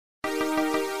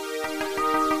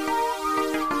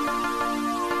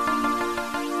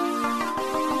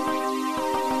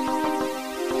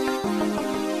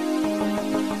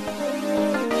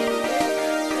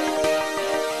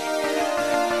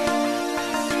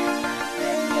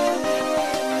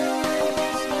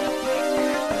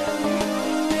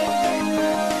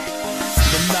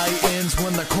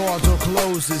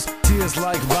closes. Tears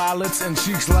like violets and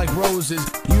cheeks like roses.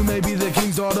 You may be the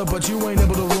king's daughter, but you ain't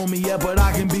able to rule me yet. But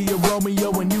I can be your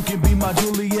Romeo and you can be my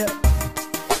Juliet.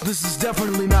 This is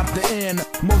definitely not the end.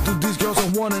 Most of these girls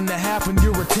are 1.5 and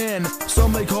you're a 10.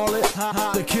 Some may call it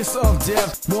the kiss of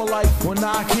death. More like when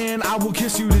I can, I will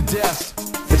kiss you to death.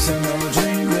 It's another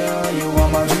dream, girl. You are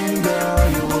my dream,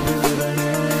 girl. You will be living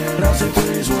in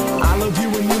LC3's world. I love you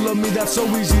and you love me, that's so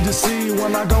easy to see.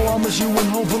 When I go, I'll miss you and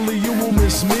hopefully you will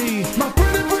miss me. My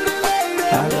pretty, pretty lady,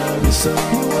 I love you so. You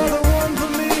are the one for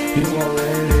me. You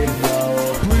already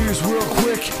know. Please, real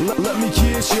quick, let me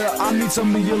kiss ya. I need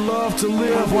some of your love to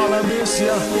live while I miss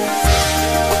ya.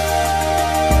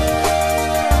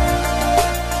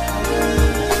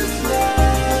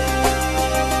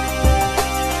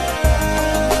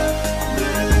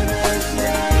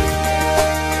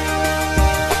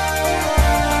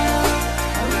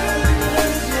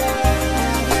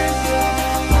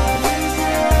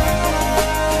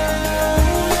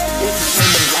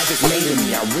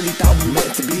 I really thought we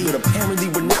meant to be, but apparently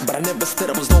we're not. But I never said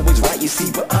I was always right, you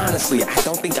see. But honestly, I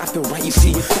don't think I feel right, you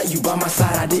see. Without you by my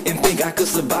side, I didn't think I could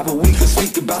survive. But we could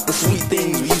speak about the sweet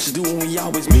things we used to do when we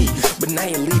always meet. But now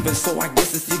you're leaving, so I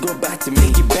guess it's you go back to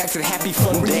me. Get back to the happy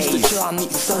fun days. We used to chill on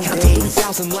each Sunday. Count to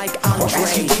 3,000 like Andre.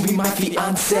 Ask you to be my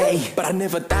fiance, but I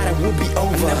never thought it would be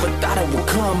over. I never thought it would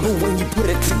come. But when you put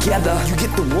it together, you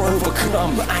get the word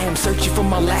overcome. But I am searching for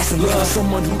my last love,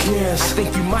 someone who cares. I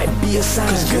think you might be a sign,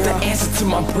 'cause you're the answer to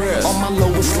my prayers. On my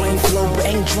lowest lane flow, but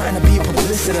ain't trying to be a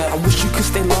publicity. I wish you could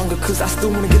stay longer, 'cause I still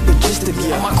wanna get the gist of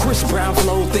you. On my Chris Brown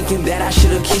flow, thinking that I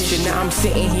should've kissed you. Now I'm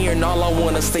sitting here and all I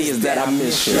wanna say is that I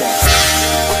miss you.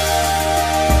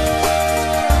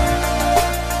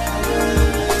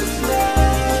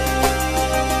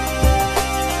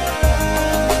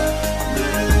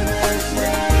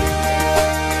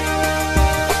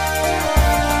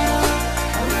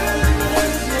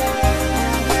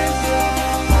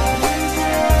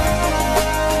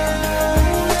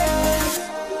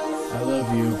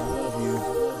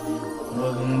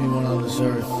 More than anyone on this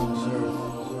earth.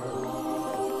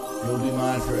 You'll be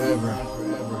mine forever.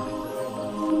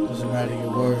 Doesn't matter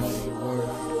your worth.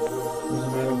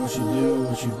 Doesn't matter what you do,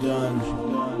 what you've done.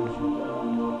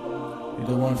 You're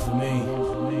the one for me.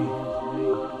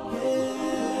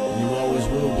 And you always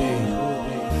will be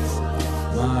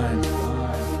mine.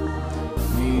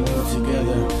 Me and you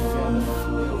together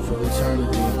for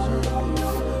eternity.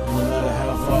 No matter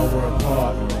how far we're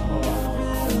apart,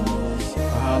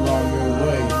 how long you're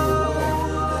away,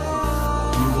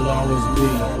 you will always be